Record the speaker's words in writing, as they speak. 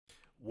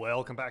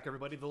Welcome back,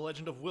 everybody, to the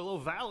Legend of Willow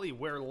Valley,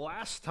 where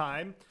last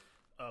time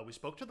we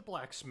spoke to the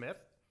blacksmith,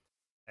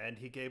 and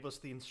he gave us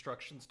the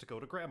instructions to go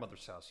to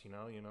grandmother's house, you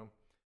know,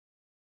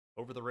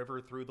 over the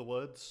river, through the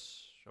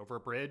woods, over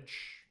a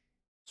bridge,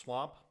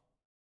 swamp.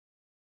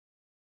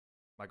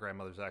 My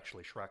grandmother's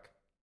actually Shrek.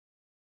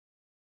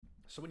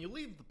 So when you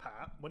leave the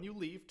path,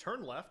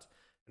 turn left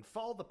and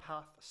follow the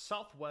path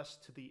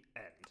southwest to the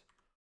end.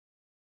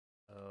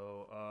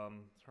 So,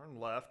 turn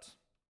left.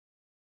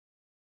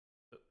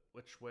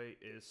 Which way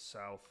is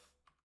south?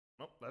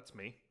 Oh, that's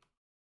me.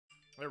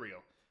 There we go.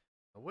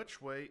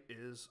 Which way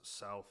is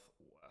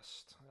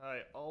southwest?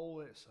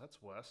 That's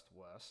west,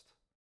 west,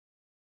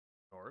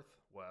 north,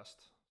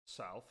 west,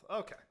 south.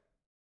 Okay.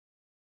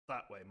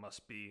 That way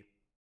must be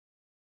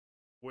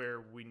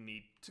where we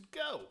need to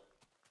go.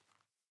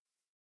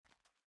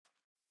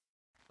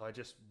 So I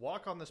just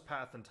walk on this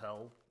path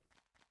until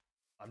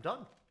I'm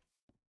done.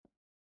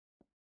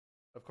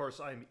 Of course,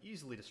 I am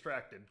easily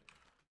distracted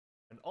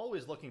and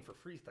always looking for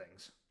free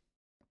things.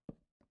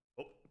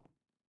 Oh.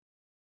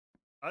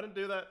 I didn't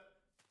do that.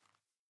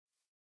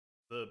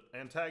 The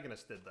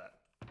antagonist did that.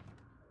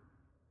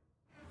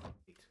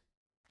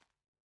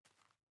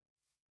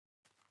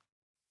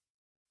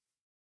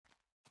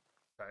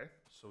 Okay,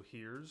 so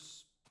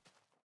here's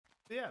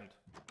the end.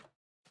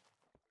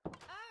 Oh,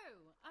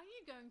 are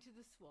you going to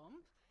the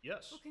swamp?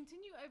 Yes. We'll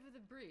continue over the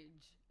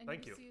bridge, and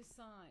you'll see a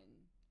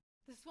sign.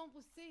 The swamp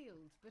was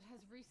sealed, but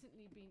has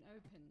recently been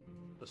opened.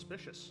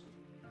 Suspicious.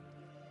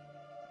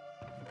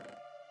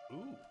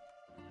 Ooh.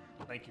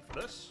 Thank you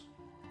for this.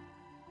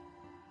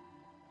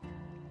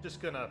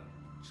 Just gonna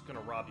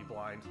rob you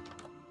blind.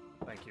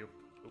 Thank you.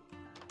 Oop.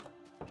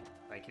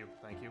 Thank you,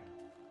 thank you.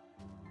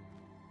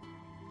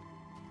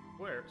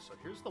 Where? So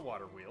here's the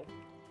water wheel.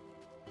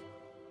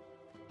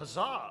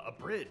 Huzzah! A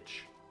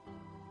bridge!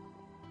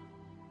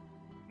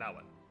 Now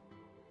what?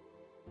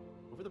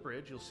 Over the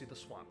bridge, you'll see the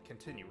swamp.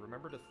 Continue.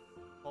 Remember to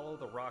follow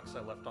the rocks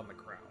I left on the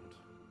ground.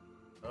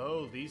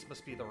 Oh, these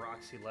must be the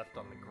rocks he left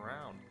on the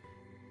ground.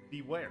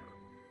 Beware.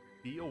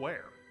 Be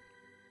aware.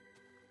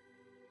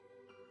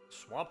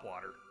 Swamp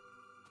water.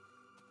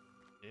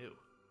 Ew.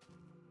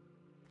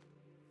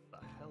 The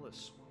hell is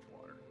swamp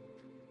water?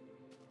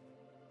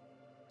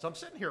 So I'm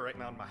sitting here right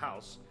now in my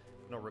house.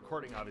 No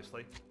recording,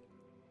 obviously.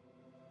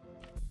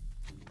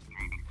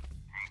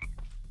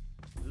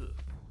 Ugh.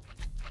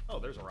 Oh,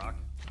 there's a rock.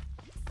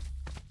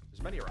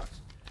 There's many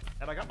rocks.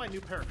 And I got my new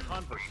pair of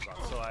Converses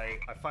on, so I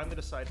finally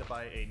decided to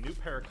buy a new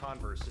pair of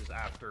Converses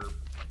after...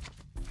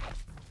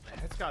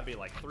 It's gotta be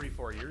like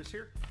 3-4 years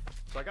here.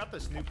 So I got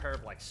this new pair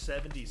of like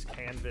 70s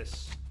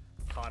canvas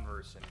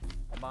Converse,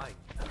 and my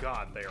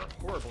god, they are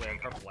horribly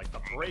uncomfortable. Like,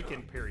 the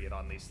break-in period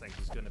on these things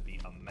is gonna be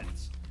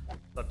immense.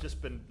 So I've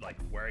just been like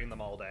wearing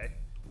them all day.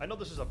 I know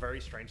this is a very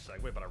strange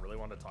segue, but I really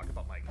want to talk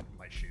about my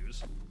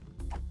shoes.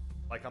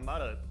 Like,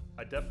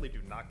 I definitely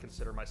do not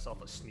consider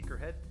myself a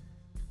sneakerhead.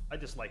 I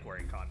just like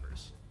wearing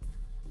Converse.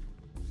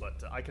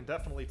 But I can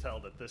definitely tell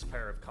that this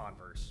pair of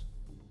Converse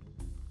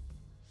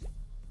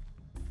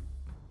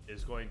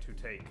is going to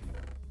take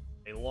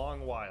a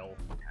long while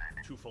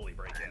to fully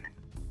break in.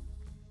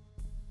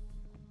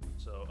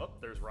 So, oh,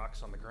 there's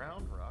rocks on the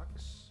ground.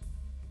 Rocks.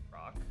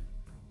 Rock.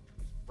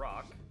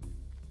 Rock.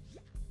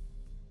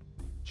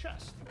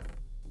 Chest.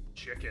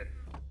 Chicken.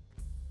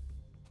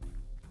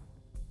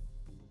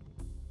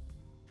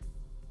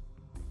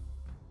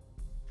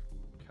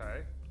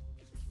 Okay.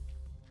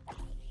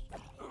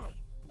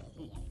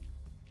 Ooh.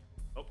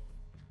 Oh.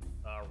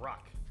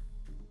 Rock.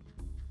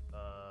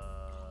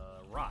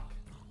 Rock.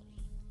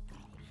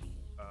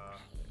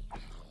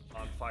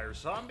 On fire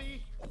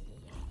zombie.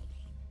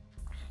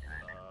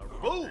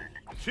 Whoa!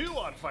 2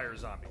 on fire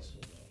zombies.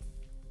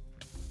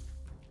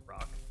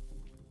 Rock.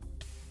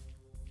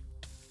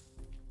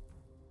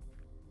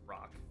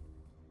 Rock.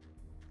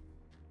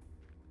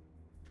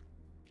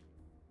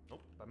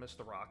 Nope, I missed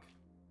the rock.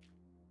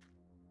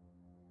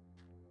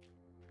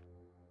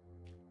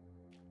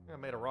 I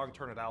made a wrong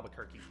turn at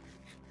Albuquerque.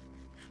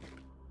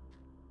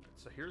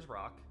 So here's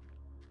rock.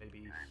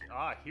 Maybe...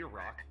 Ah, here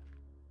rock.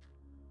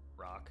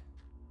 Rock.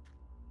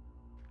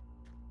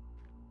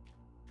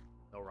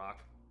 No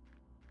rock.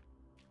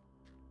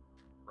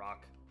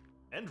 Rock.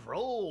 And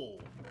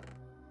roll!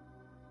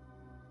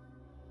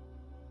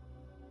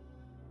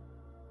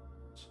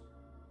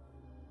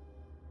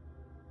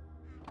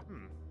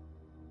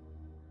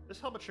 This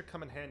helmet should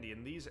come in handy,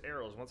 and these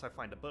arrows, once I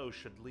find a bow,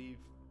 should leave...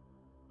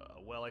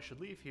 well, I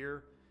should leave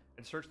here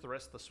and search the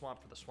rest of the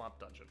swamp for the swamp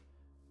dungeon.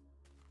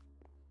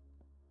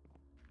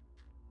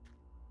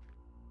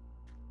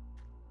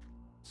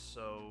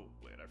 So,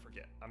 wait, I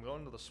forget. I'm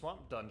going to the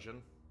swamp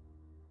dungeon.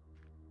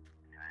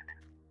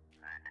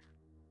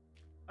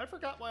 I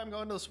forgot why I'm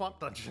going to the swamp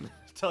dungeon,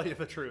 to tell you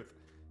the truth.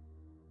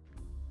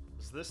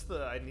 Is this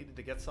I needed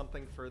to get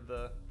something for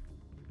the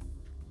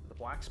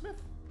blacksmith?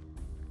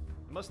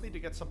 I must need to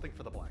get something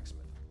for the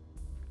blacksmith.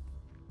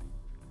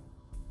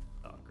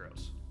 Oh,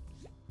 gross.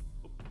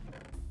 Oop.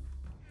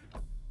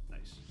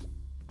 Nice.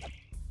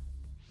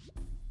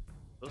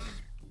 Those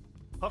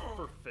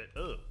puffer fit.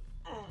 Ugh.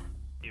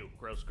 Ew,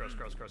 gross, gross,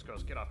 gross, gross,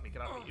 gross. Get off me,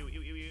 get off me. Ew,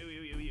 ew, ew, ew,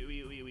 ew, ew, ew,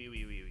 ew, ew, ew,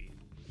 ew, ew, ew.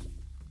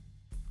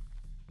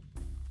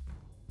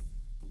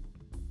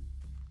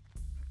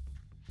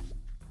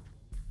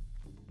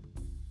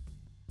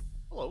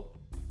 Hello.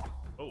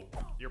 Oh,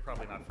 you're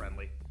probably not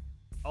friendly.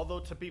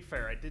 Although, to be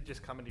fair, I did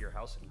just come into your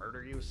house and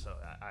murder you, so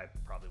I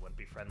probably wouldn't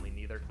be friendly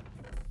neither.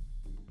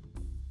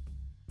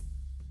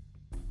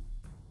 And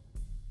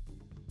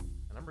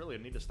I'm really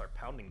gonna need to start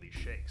pounding these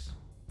shakes.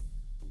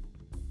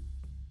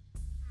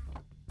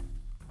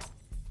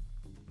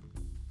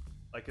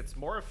 Like, it's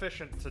more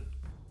efficient to...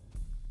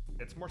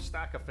 It's more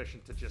stack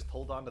efficient to just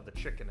hold on to the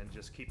chicken and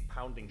just keep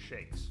pounding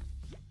shakes.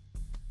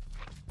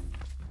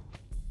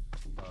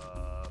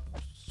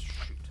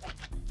 Shoot.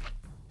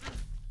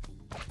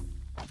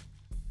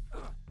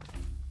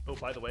 Oh,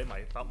 by the way,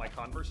 about my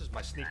Converses,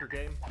 my sneaker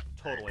game,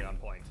 totally on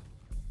point.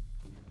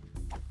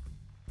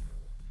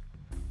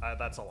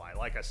 That's a lie.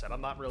 Like I said, I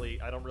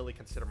don't really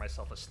consider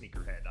myself a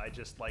sneakerhead. I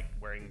just like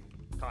wearing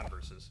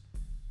Converses.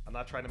 I'm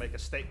not trying to make a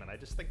statement. I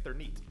just think they're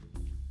neat.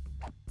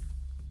 I'm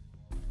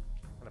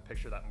gonna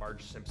picture that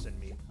Marge Simpson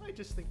meme. I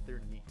just think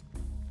they're neat.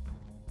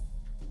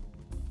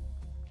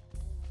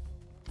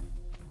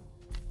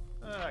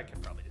 I can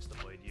probably just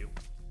avoid you.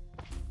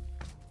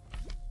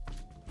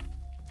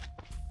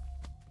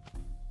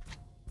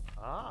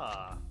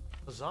 Ah,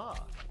 huzzah.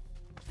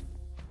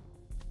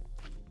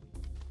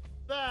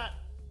 That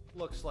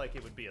looks like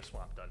it would be a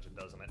swamp dungeon,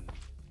 doesn't it?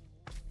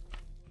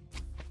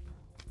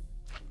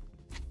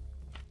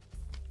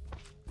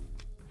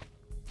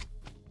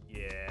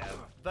 Yeah,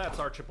 that's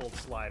Archibald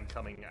Slime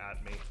coming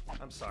at me.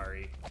 I'm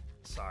sorry.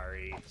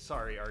 Sorry.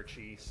 Sorry,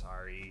 Archie.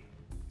 Sorry.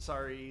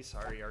 Sorry,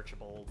 sorry,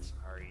 Archibald.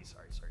 Sorry,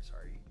 sorry, sorry,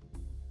 sorry.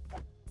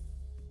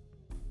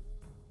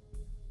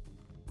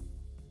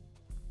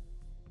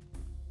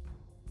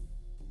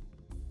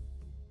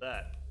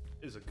 That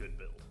is a good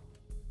build.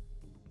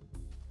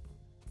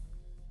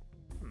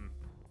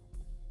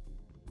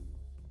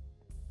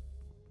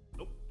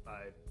 Nope,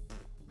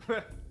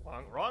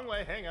 wrong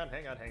way. Hang on.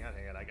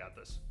 I got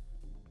this.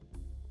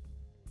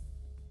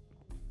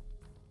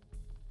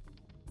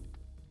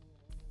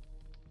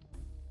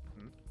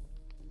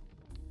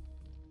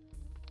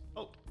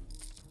 Oh.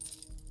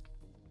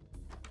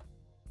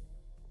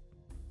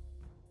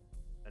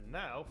 And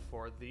now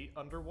for the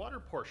underwater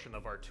portion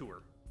of our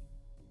tour.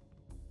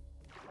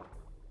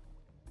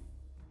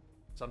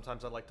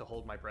 Sometimes I like to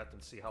hold my breath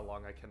and see how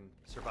long I can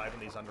survive in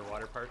these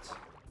underwater parts.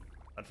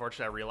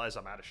 Unfortunately, I realize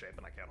I'm out of shape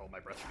and I can't hold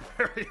my breath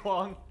for very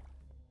long.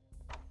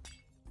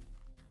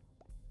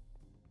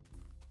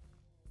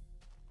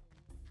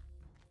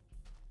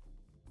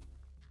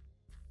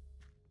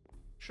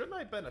 Shouldn't I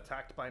have been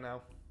attacked by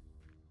now?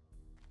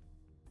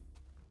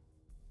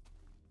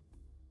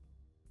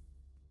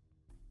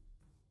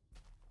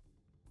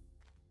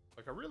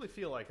 Like, I really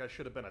feel like I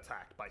should have been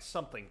attacked by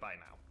something by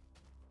now.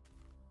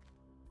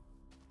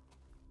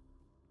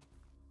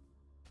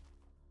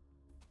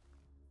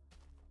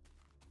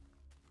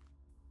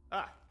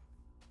 Ah.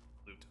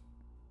 Loot.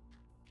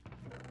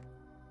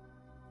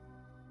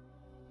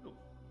 Ooh.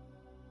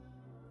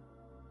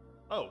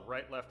 Oh,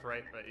 right, left,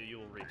 right, you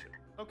will reach it.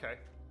 Okay.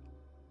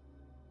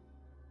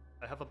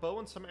 I have a bow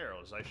and some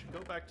arrows. I should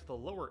go back to the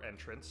lower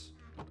entrance.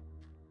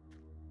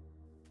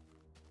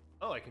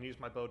 Oh, I can use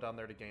my bow down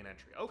there to gain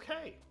entry.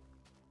 Okay.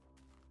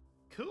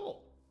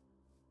 Cool.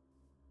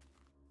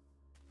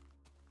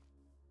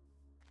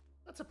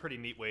 That's a pretty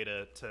neat way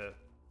to...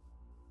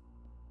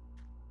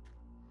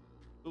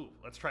 Ooh,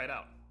 let's try it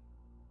out.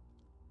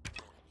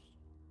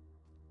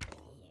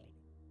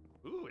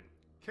 Ooh, it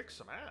kicks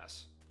some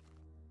ass.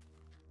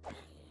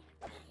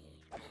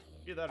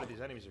 Either that or these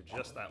enemies are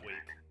just that weak.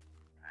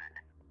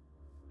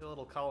 A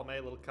little column A,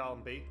 little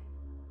column B.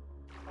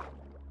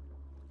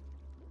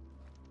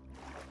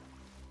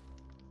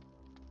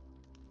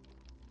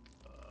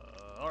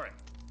 Alright.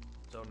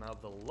 So now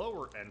the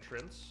lower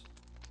entrance.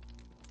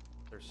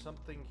 There's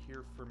something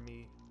here for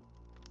me.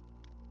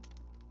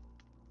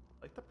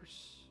 Like the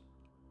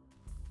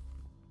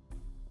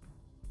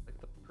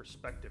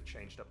perspective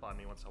changed up on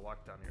me once I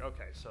walked down here.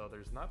 Okay, so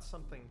there's not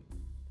something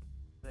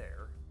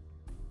there.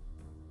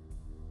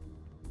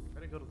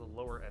 Try to go to the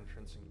lower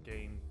entrance and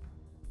gain...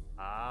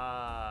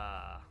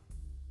 Ah.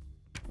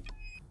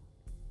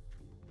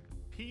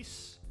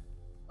 Piece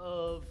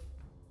of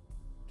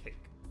cake.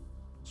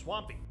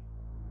 Swampy.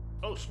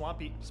 Oh,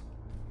 swampy.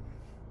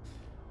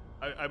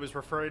 I was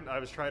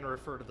trying to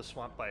refer to the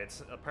swamp by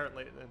its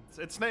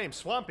name,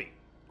 Swampy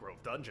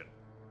Grove Dungeon.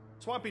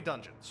 Swampy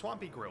Dungeon.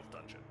 Swampy Grove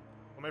Dungeon.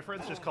 Well, my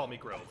friends just call me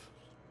Grove.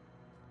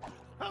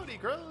 Howdy,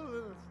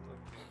 Grove!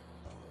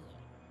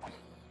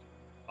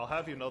 I'll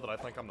have you know that I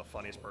think I'm the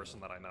funniest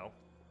person that I know.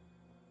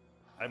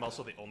 I'm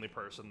also the only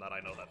person that I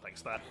know that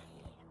thinks that.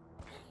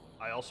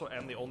 I also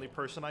am the only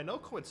person I know,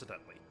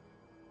 coincidentally.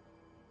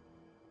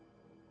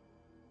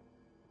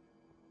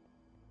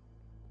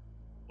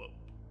 Whoa.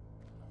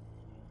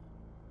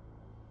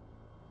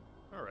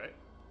 Alright.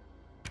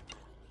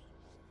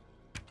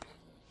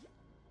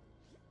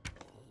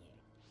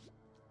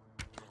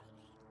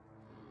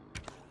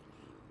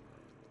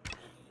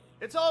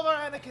 It's over,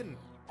 Anakin!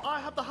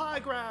 I have the high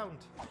ground!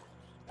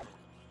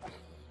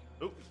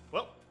 Oop,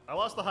 well, I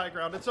lost the high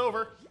ground. It's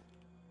over.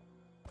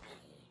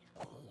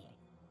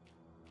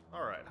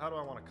 Alright, how do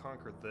I want to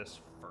conquer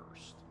this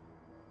first?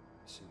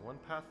 Let's see, one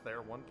path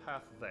there, one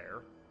path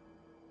there.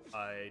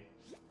 I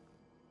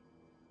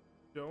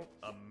don't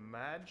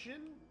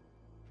imagine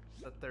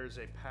that there's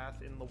a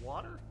path in the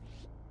water,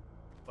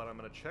 but I'm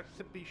going to check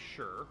to be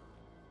sure.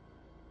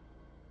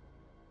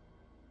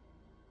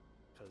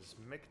 Because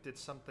Mick did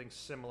something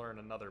similar in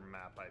another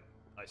map,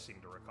 I seem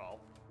to recall.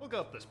 We'll go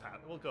up this path.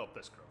 We'll go up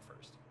this grove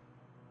first.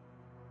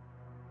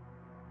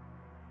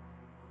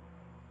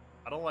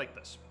 I don't like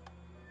this.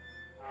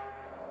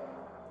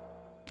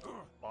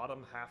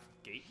 Bottom half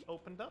gate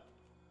opened up?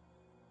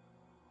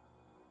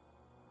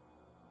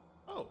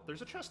 Oh,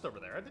 there's a chest over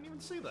there. I didn't even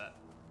see that.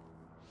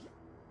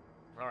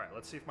 Alright,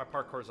 let's see if my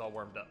parkour's all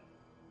warmed up.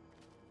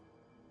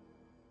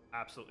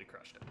 Absolutely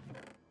crushed it.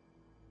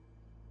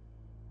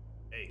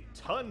 A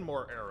ton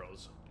more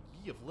arrows.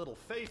 Ye of little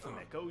faith,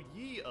 Mick. Oh,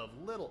 ye of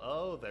little...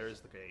 Oh, there's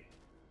the gate.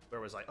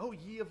 Where was I? Oh,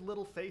 ye of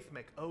little faith,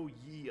 Mick. Oh,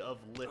 ye of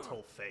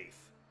little faith.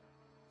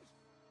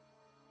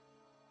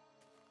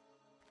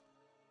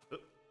 Oh,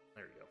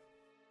 there you go.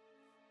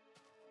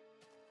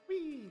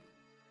 Whee!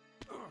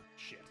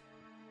 Shit.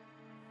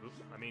 Oop,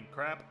 I mean,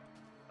 crap.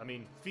 I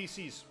mean,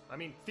 feces. I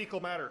mean, fecal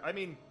matter. I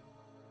mean...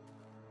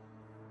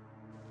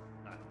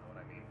 I don't know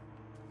what I mean.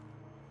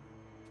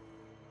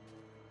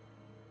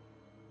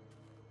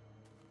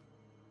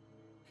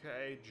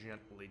 Okay,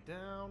 gently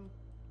down.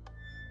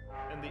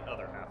 And the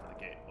other half of the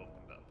gate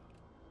opened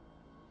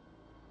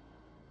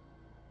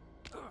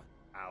up.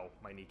 Ow,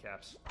 my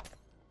kneecaps.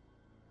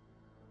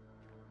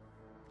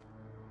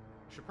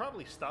 Should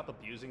probably stop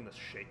abusing the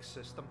shake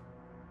system.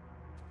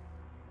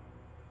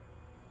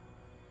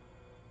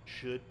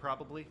 Should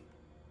probably.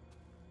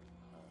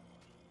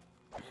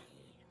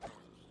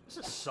 This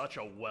is such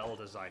a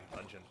well-designed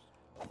dungeon.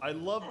 I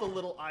love the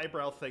little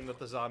eyebrow thing that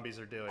the zombies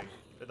are doing.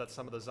 That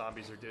some of the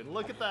zombies are doing.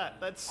 Look at that!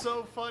 That's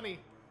so funny!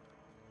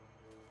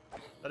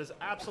 That is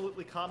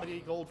absolutely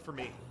comedy gold for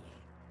me.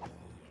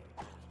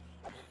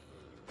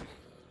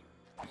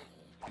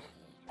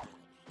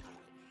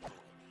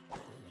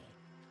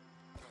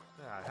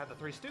 I had the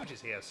Three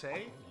Stooges here,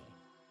 say?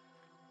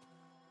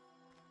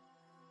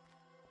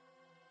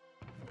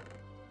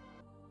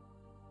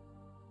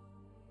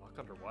 Walk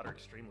underwater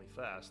extremely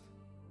fast.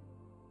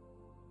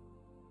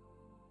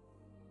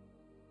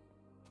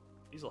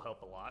 These will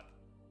help a lot.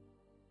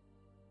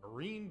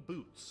 Marine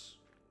boots.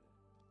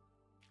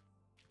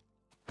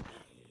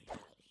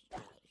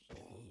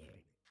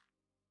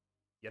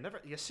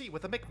 You see,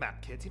 with the Mick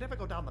map, kids, you never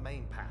go down the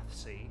main path,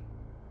 see?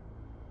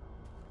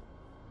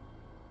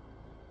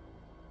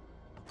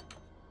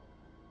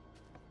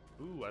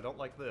 Ooh, I don't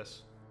like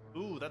this.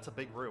 Ooh, that's a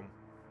big room.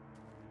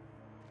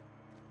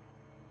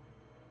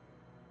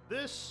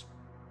 This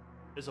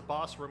is a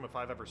boss room if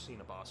I've ever seen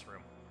a boss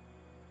room.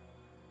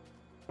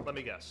 Let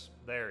me guess.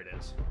 There it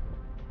is.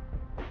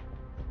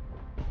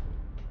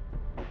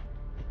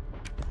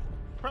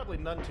 Probably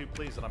none too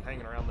pleased that I'm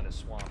hanging around in his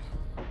swamp.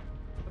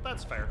 But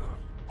that's fair.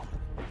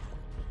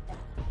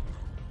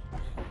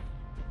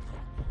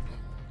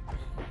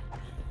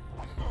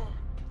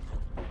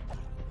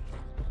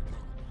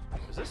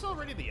 Is this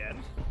already the end?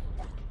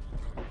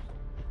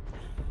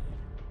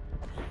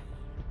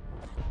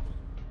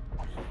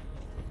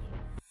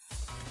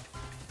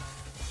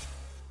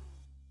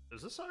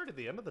 Is this already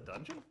the end of the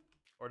dungeon?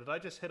 Or did I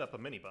just hit up a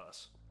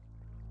mini-boss?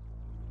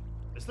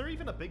 Is there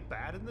even a big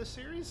bad in this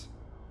series?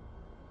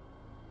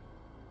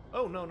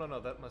 Oh, no,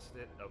 that must...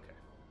 Okay.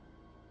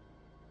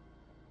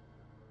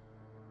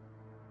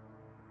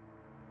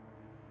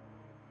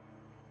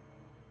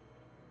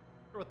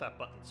 I wonder what that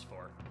button's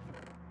for.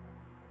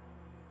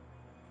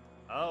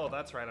 Oh,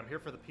 that's right, I'm here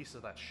for the piece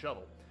of that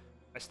shovel.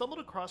 I stumbled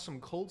across some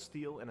cold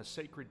steel and a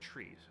sacred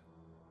tree,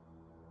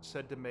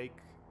 said to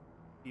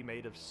be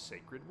made of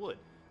sacred wood.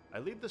 I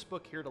leave this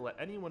book here to let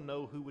anyone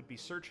know who would be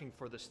searching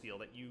for the steel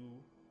that you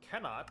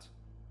cannot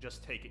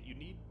just take it. You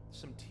need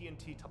some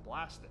TNT to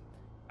blast it.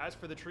 As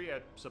for the tree,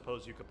 I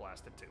suppose you could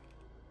blast it too.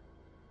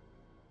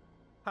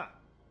 Huh.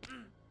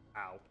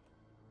 Ow.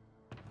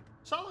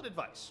 Solid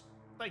advice.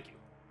 Thank you.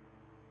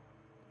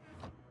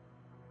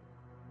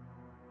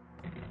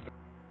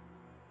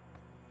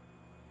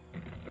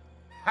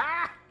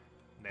 Ha!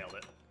 Nailed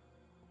it.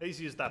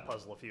 He's used that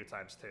puzzle a few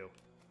times too.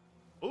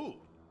 Ooh.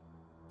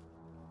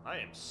 I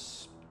am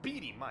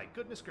speedy, my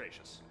goodness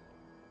gracious.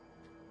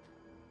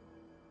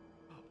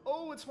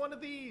 Oh, it's one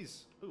of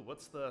these! Ooh,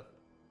 what's the...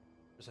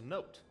 There's a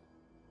note.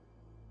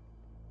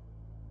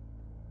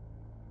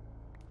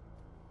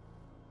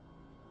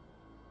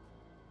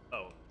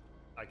 Oh,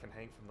 I can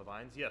hang from the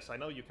vines? Yes, I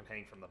know you can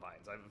hang from the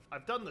vines.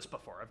 I've done this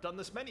before. I've done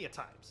this many a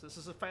times. This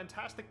is a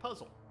fantastic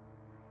puzzle.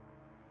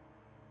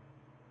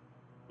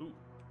 Ooh.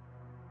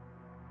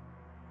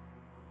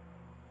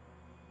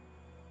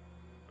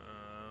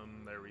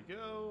 There we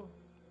go.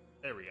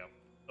 There we go.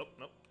 Oh,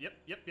 nope.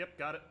 Yep,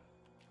 got it.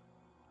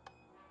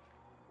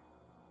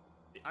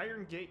 The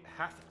iron gate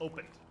hath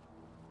opened.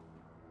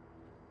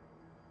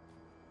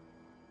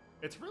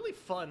 It's really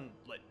fun.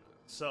 Like,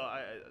 so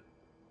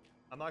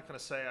I'm not gonna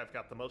say I've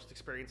got the most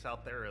experience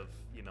out there of,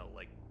 you know,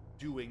 like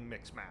doing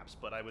mixed maps,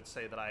 but I would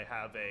say that I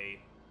have a,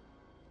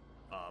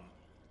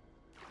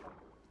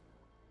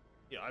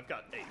 you know, I've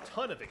got a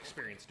ton of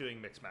experience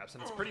doing mixed maps,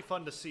 and it's pretty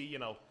fun to see, you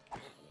know,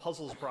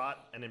 puzzles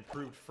brought and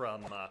improved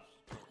from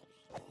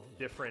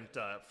different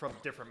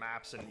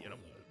maps, and, you know,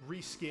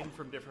 reskinned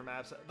from different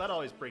maps. That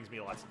always brings me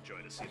lots of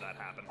joy to see that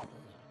happen.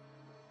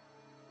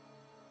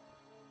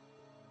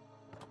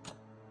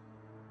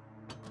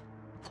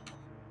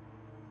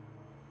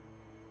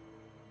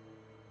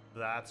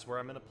 That's where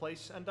I'm gonna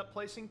end up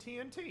placing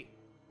TNT.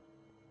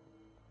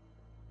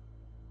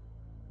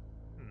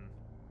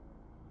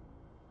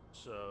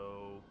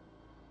 So,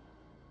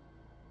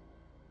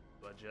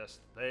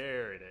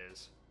 there it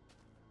is.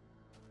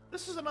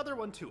 This is another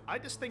one too. I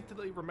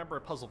distinctly remember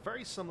a puzzle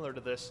very similar to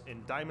this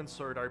in Diamond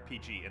Sword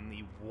RPG in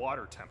the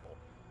Water Temple.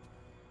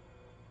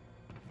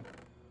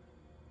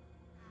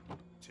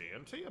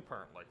 TNT,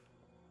 apparently.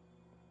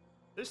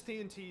 This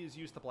TNT is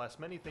used to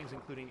blast many things,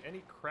 including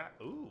any crap.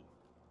 Ooh.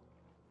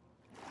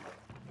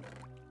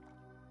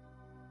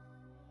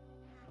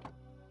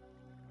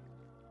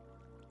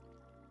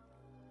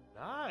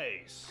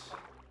 Nice.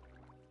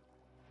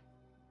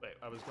 Wait,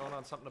 I was going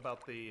on something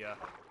about the,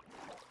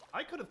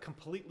 I could have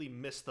completely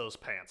missed those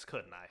pants,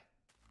 couldn't I?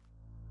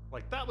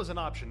 Like, that was an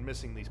option,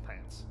 missing these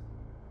pants.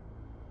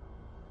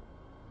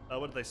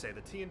 What did they say?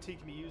 The TNT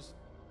can be used...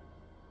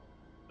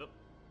 Oh,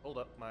 hold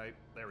up,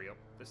 there we go.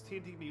 This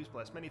TNT can be used to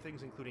blast many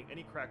things, including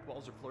any cracked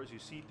walls or floors you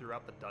see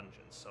throughout the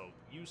dungeon, so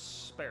use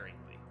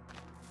sparingly.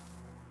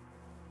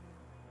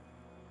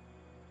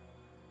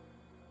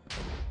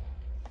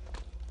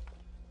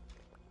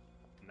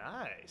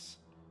 Nice.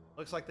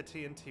 Looks like the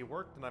TNT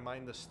worked, and I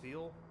mined the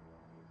steel.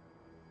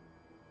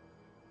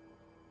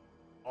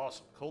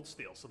 Awesome. Cold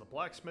steel. So the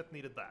blacksmith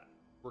needed that.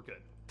 We're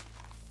good.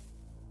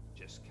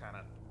 Just kind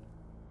of...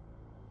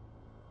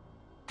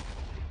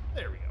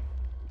 There we go.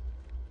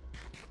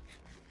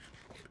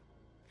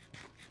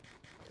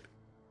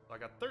 So I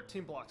got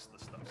 13 blocks of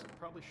this stuff, so I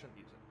probably shouldn't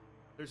use it.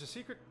 There's a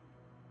secret...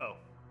 Oh.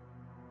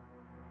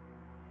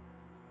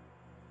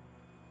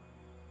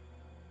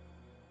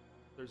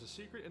 There's a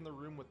secret in the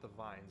room with the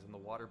vines and the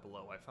water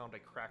below. I found a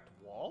cracked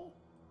wall?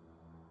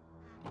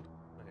 Wait,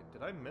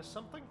 did I miss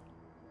something?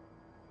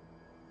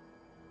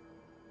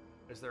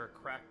 Is there a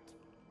cracked...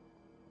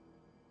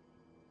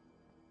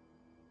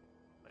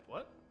 Wait,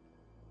 what?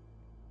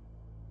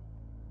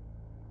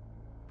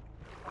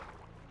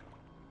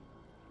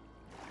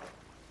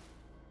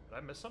 Did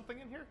I miss something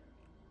in here?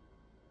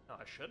 No,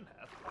 I shouldn't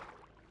have.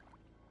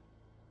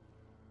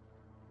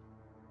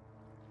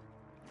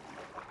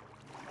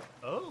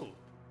 Oh!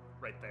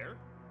 Right there?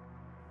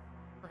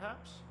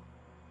 Perhaps?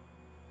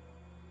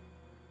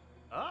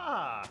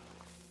 Ah!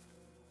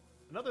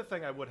 Another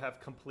thing I would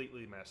have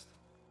completely missed.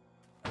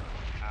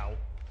 Ow.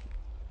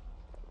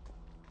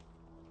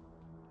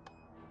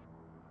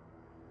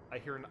 I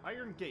hear an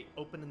iron gate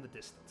open in the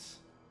distance.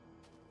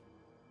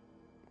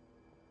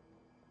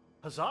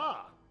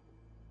 Huzzah!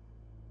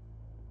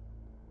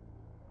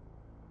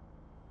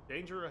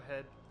 Danger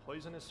ahead,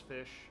 poisonous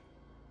fish.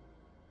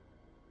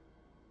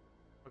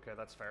 Okay,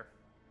 that's fair.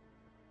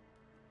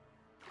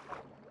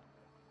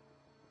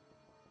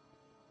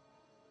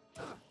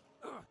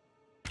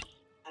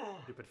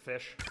 Stupid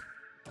fish.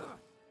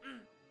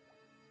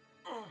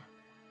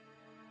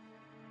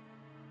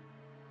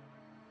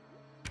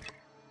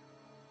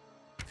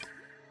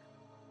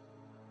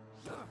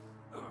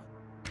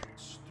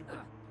 Stupid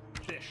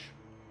fish.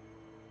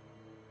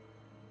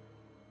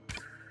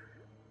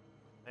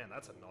 Man,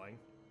 that's annoying.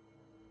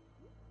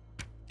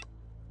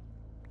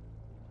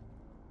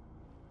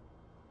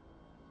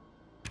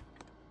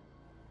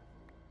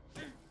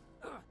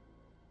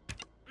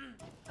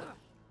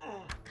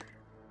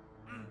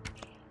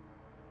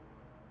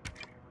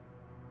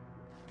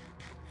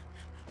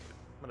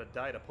 I'm gonna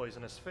die to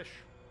poisonous fish.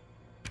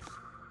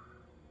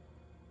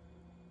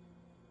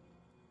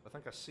 I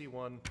think I see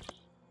one.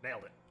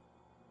 Nailed it.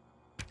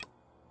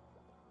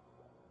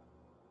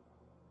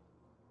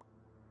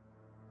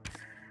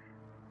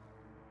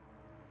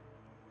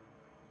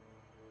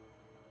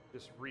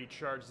 Just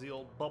recharge the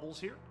old bubbles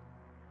here.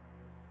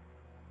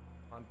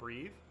 On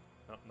breathe.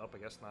 Nope, nope, I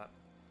guess not.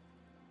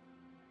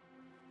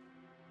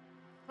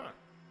 Huh.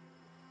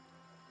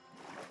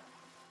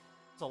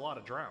 It's a lot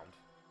of drowned.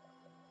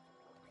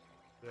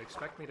 Do they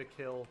expect me to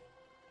kill...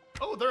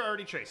 Oh, they're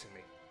already chasing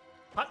me.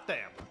 Hot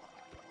damn.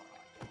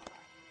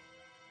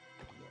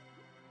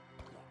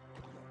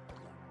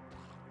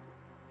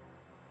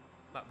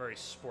 Not very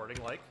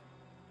sporting-like.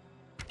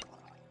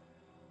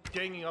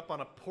 Ganging up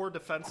on a poor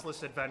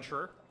defenseless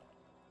adventurer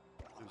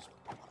who's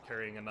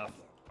carrying enough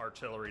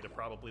artillery to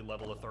probably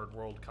level a third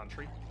world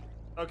country.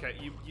 Okay,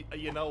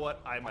 you know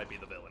what? I might be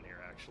the villain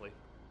here, actually.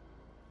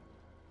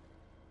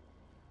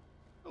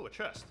 Oh, a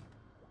chest.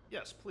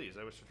 Yes, please.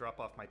 I wish to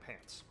drop off my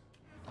pants.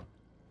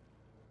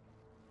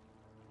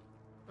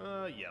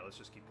 Yeah, let's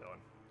just keep going.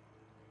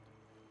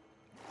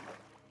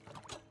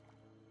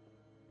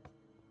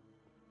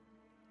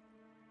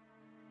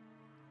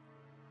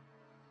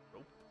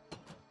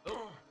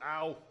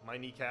 Ow, my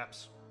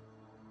kneecaps.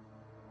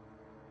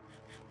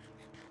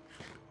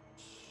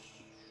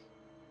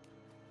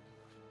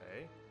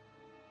 Okay.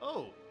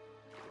 Oh.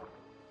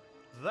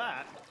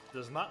 That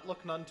does not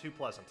look none too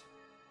pleasant.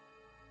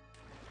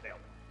 Damn.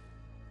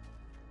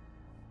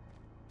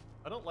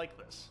 I don't like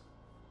this.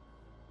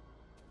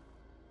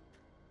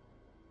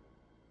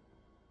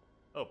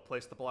 Oh,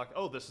 place the block.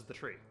 Oh, this is the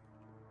tree.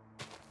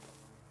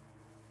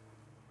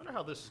 Wonder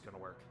how this is gonna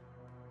work.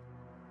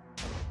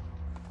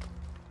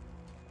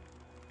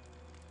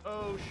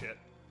 Oh, shit.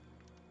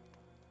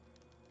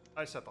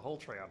 I set the whole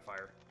tray on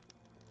fire.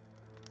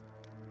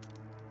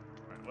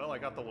 Alright, well, I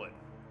got the wood.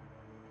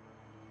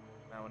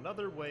 Now,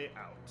 another way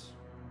out.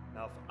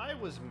 Now, if I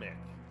was Mick,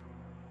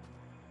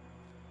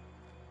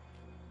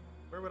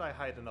 where would I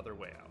hide another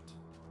way out?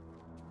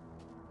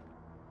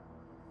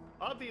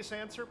 Obvious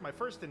answer, my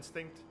first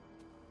instinct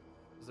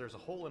is there's a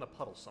hole in a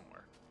puddle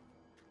somewhere.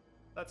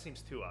 That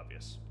seems too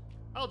obvious.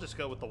 I'll just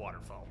go with the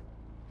waterfall.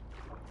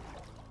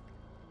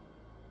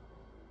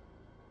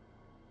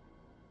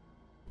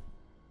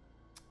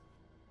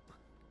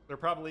 They're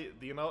probably,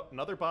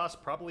 another boss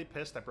probably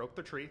pissed I broke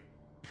the tree.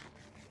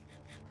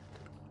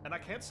 And I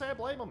can't say I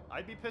blame them.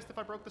 I'd be pissed if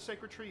I broke the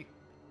sacred tree.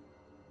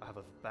 I have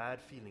a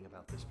bad feeling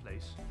about this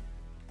place.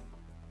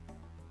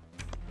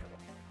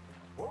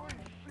 I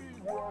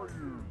see warriors.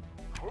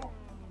 Come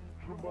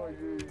to my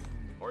aid.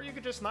 Or you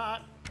could just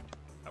not.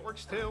 That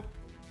works too.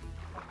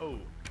 Oh.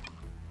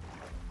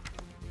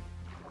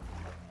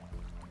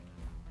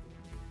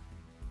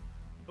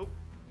 Oh.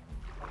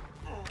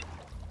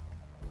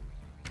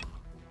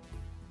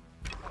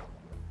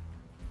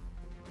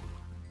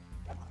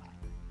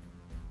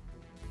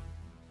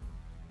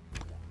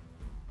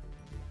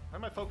 Why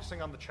am I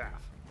focusing on the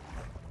chaff?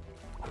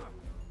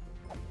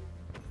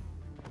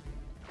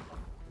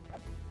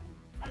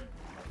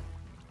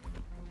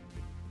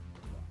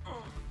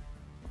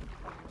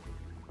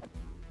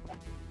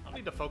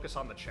 To focus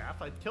on the chaff.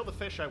 I kill the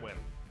fish, I win.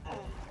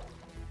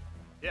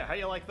 Yeah, how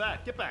you like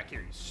that? Get back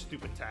here, you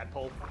stupid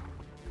tadpole.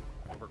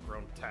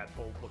 Overgrown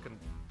tadpole looking.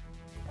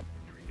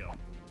 Here we go.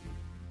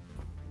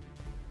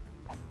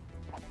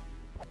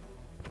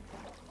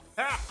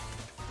 Ah!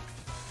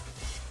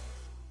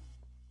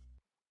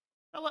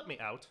 Now let me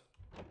out.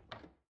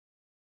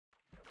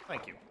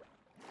 Thank you.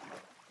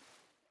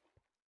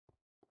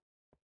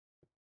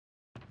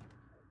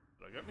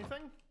 Did I get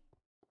anything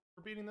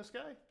for beating this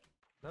guy?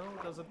 No,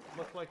 it doesn't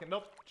look like it.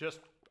 Nope, just,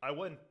 I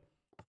win.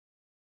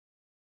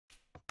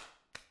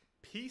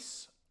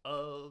 Piece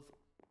of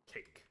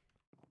cake.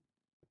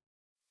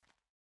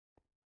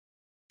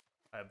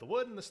 I have the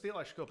wood and the steel.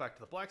 I should go back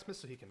to the blacksmith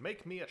so he can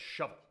make me a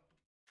shovel.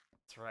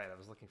 That's right, I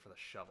was looking for the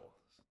shovel.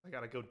 I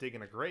gotta go dig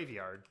in a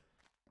graveyard.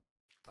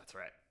 That's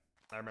right,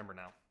 I remember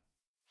now.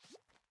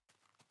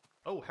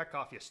 Oh, heck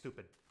off, you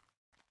stupid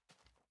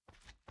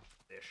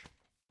fish.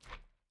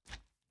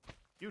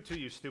 You too,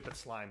 you stupid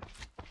slime.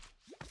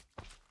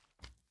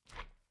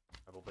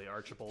 Probably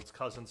Archibald's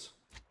cousins.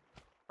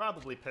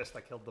 Probably pissed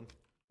I killed them.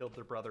 Killed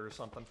their brother or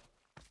something.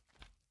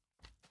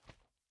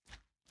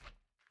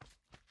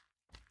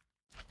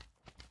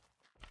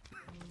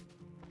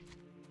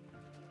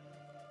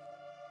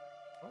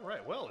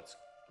 Alright, well, it's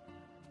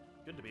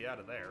good to be out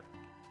of there.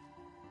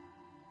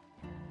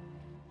 How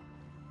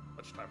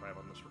much time do I have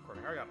on this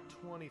recording? I got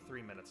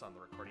 23 minutes on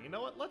the recording. You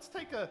know what? Let's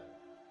take a...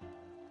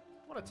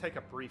 I want to take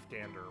a brief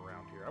gander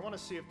around here. I want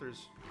to see if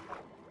there's...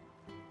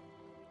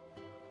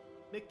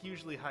 Mick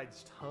usually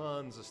hides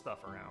tons of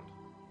stuff around.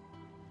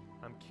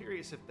 I'm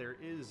curious if there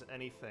is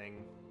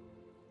anything...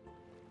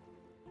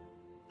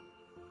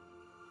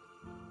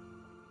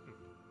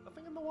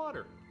 Nothing in the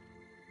water.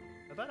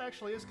 Now that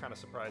actually is kind of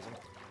surprising.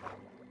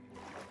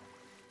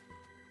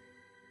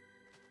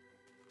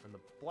 And the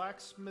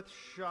blacksmith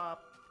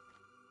shop...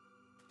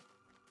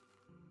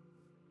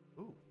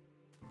 Ooh.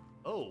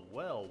 Oh,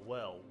 well,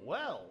 well,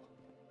 well!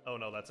 Oh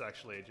no, that's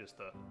actually just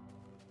a...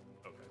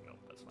 Okay, no,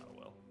 that's not a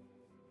well.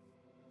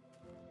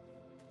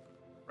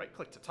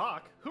 Right-click to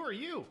talk? Who are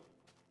you?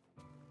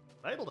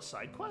 Am I able to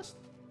side quest?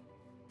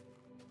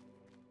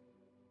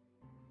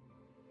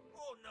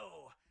 Oh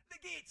no! The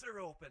gates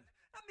are open,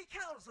 and me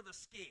cows have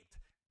escaped.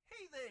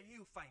 Hey there,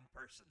 you fine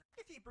person.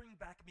 If you bring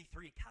back me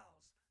 3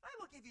 cows, I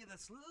will give you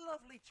this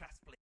lovely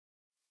chest plate.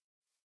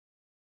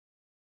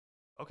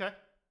 Okay.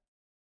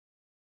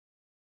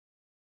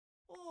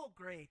 Oh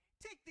great,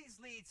 take these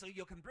leads so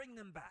you can bring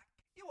them back.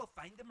 You will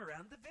find them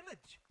around the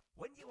village.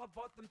 When you have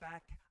brought them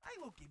back, I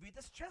will give you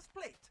this chest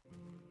plate.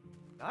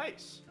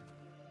 Nice.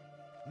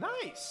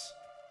 Nice!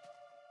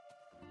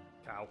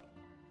 Cow.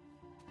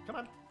 Come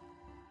on.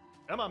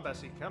 Come on,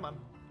 Bessie, come on.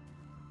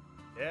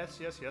 Yes,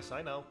 yes, yes,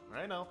 I know.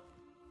 I know.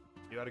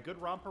 You had a good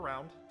romp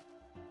around.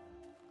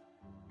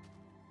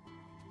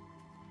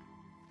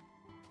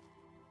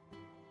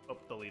 Oh,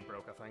 the lead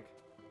broke, I think.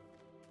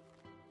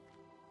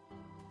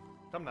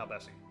 Come now,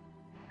 Bessie.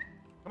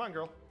 Come on,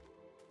 girl.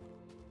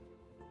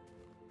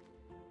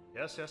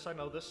 Yes, yes, I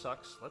know this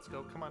sucks. Let's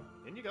go. Come on.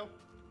 In you go.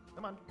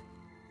 Come on.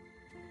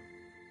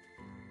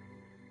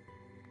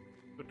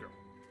 Good girl.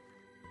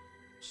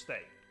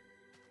 Stay.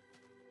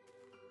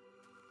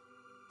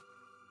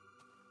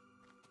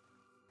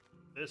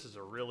 This is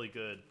a really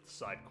good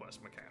side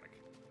quest mechanic.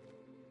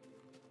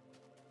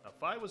 Now,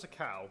 if I was a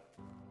cow,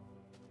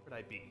 where would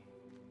I be?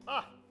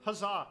 Ah!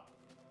 Huzzah!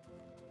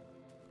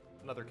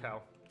 Another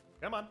cow.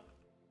 Come on.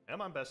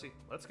 Come on, Bessie.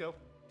 Let's go.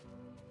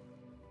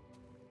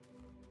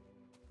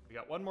 We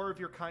got one more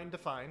of your kind to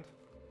find.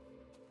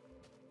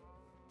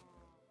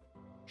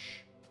 Shh.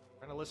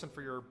 Trying to listen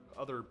for your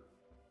other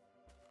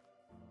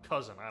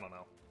cousin. I don't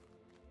know.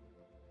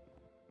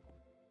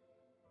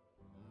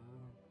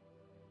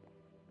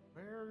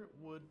 Where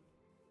would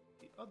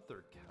the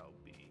other cow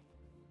be?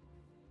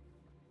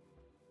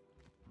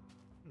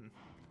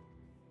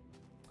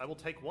 I will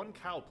take one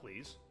cow,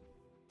 please.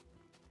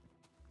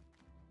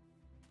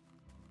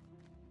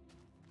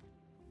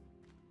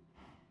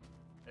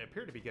 I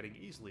appear to be getting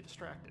easily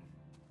distracted.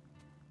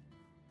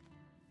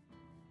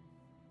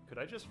 Could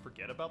I just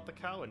forget about the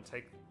cow and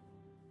take...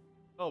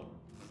 Oh,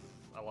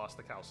 I lost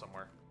the cow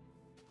somewhere.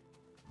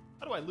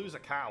 How do I lose a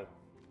cow?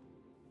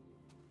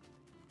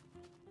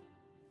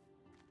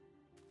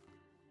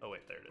 Oh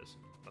wait, there it is.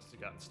 Must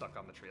have gotten stuck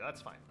on the tree.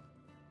 That's fine.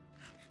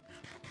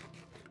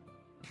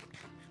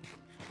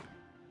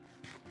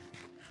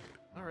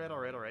 Alright,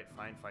 alright, alright.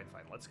 Fine, fine,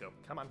 fine. Let's go.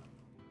 Come on.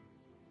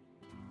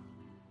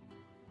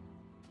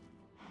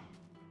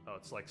 Oh,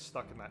 it's like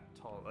stuck in that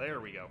tall... There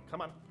we go.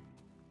 Come on.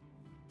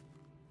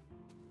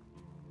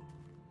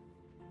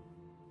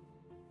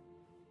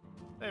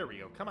 There we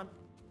go. Come on.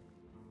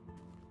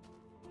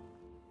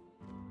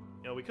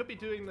 You know, we could be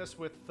doing this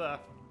with,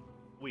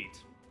 wheat.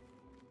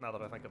 Now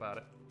that I think about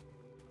it.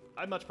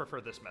 I much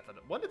prefer this method.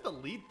 When did the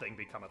lead thing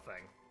become a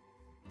thing?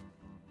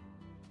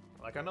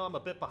 Like, I know I'm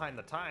a bit behind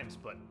the times,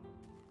 but...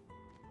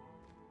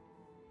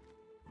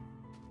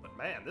 But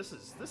man, this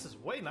is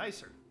way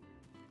nicer.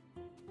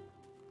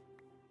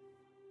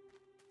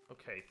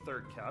 Okay,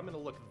 third cow. I'm gonna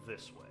look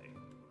this way.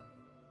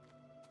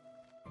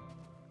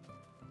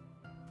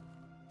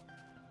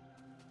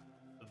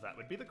 That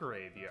would be the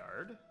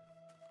graveyard.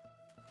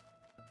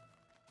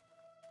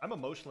 I'm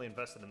emotionally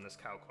invested in this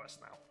cow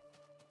quest now.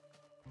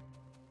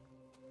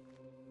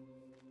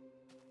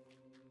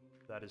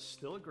 That is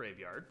still a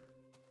graveyard.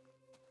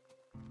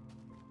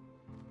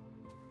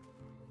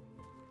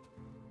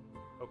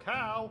 Oh,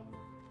 cow!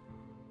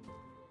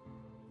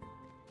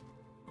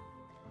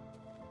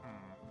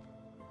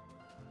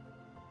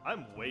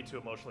 I'm way too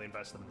emotionally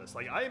invested in this.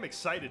 Like, I am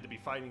excited to be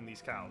finding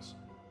these cows.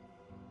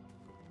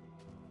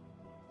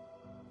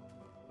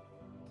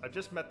 I've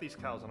just met these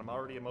cows, and I'm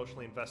already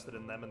emotionally invested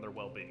in them and their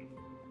well-being.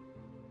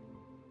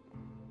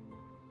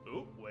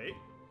 Ooh, wait.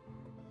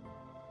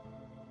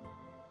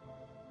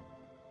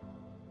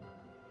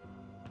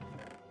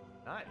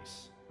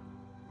 Nice.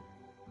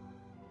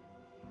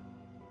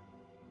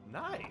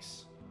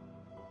 Nice.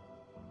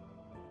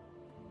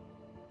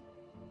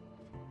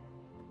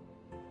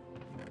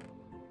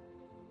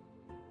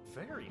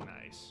 Very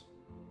nice.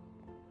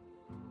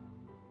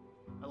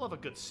 I love a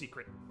good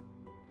secret.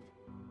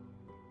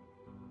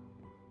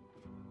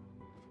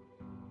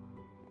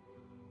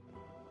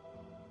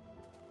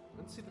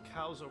 Let's see the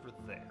cows over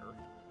there.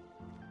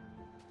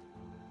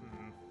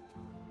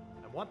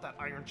 I want that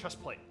iron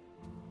chest plate.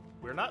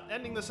 We're not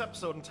ending this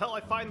episode until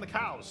I find the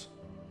cows.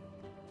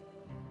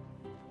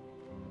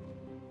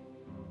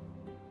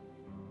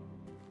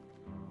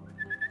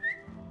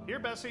 Here,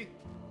 Bessie.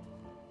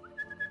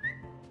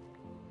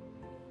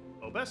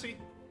 Oh, Bessie.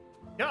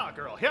 Yeah,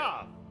 girl,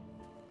 yeah.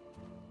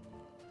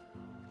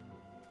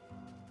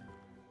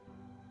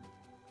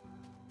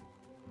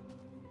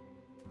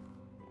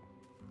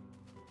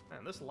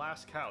 Man, this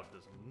last cow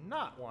does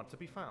not want to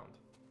be found.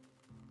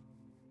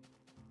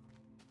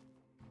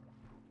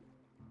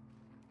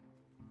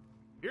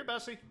 Here,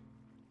 Bessie.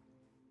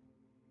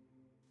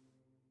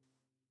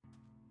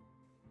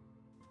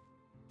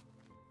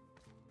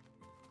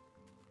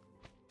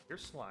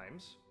 Here's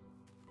slimes.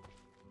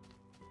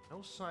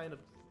 No sign of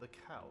the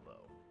cow,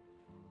 though.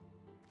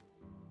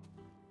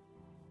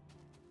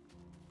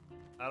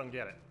 I don't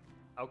get it.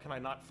 How can I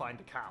not find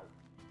a cow?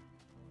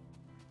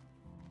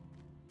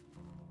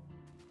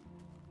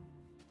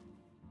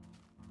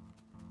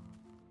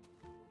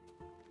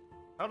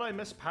 How do I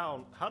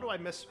mispound? How do I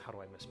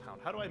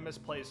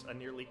misplace a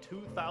nearly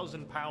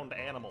 2,000 pound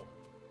animal?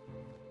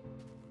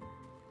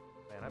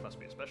 Man, I must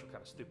be a special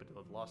kind of stupid to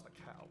have lost a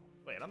cow.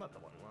 Wait, I'm not the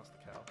one who lost the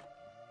cow.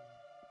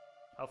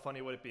 How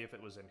funny would it be if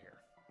it was in here?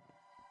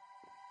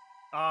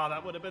 Ah,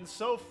 that would have been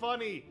so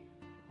funny!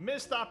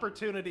 Missed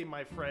opportunity,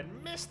 my friend.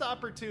 Missed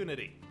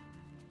opportunity!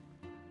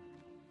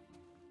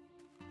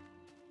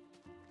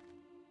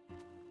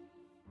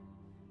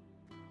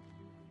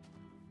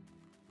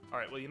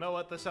 Alright, well, you know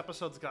what? This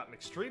episode's gotten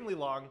extremely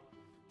long.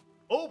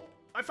 Oh!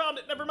 I found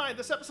it! Never mind!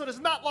 This episode is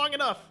not long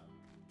enough!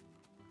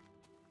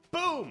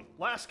 Boom!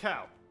 Last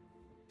cow.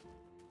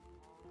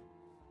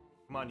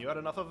 Come on, you had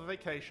enough of a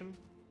vacation.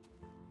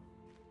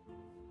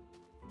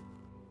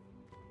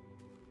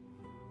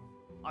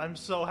 I'm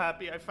so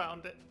happy I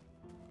found it.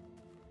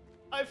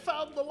 I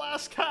found the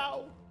last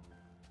cow!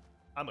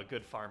 I'm a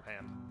good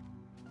farmhand.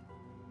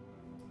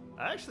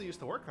 I actually used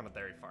to work on a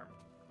dairy farm.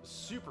 It was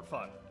super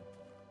fun.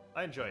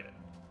 I enjoyed it.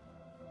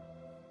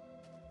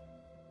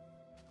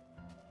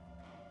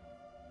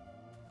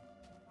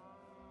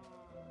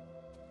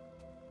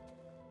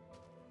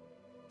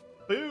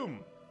 Boom!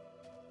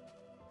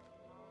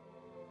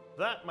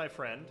 That, my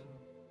friend.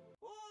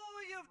 Oh,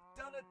 you've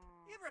done it.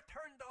 You've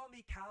returned all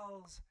me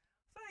cows.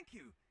 Thank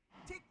you.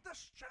 Take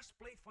this chest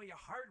plate for your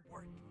hard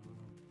work.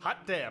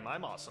 Hot damn,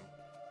 I'm awesome.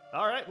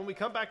 Alright, when we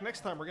come back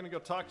next time, we're gonna go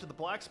talk to the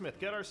blacksmith,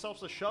 get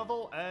ourselves a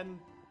shovel, and...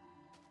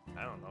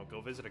 I don't know, go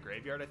visit a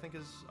graveyard, I think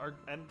is our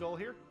end goal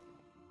here.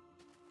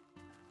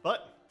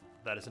 But,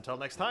 that is until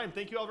next time.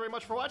 Thank you all very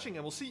much for watching,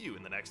 and we'll see you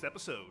in the next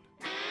episode.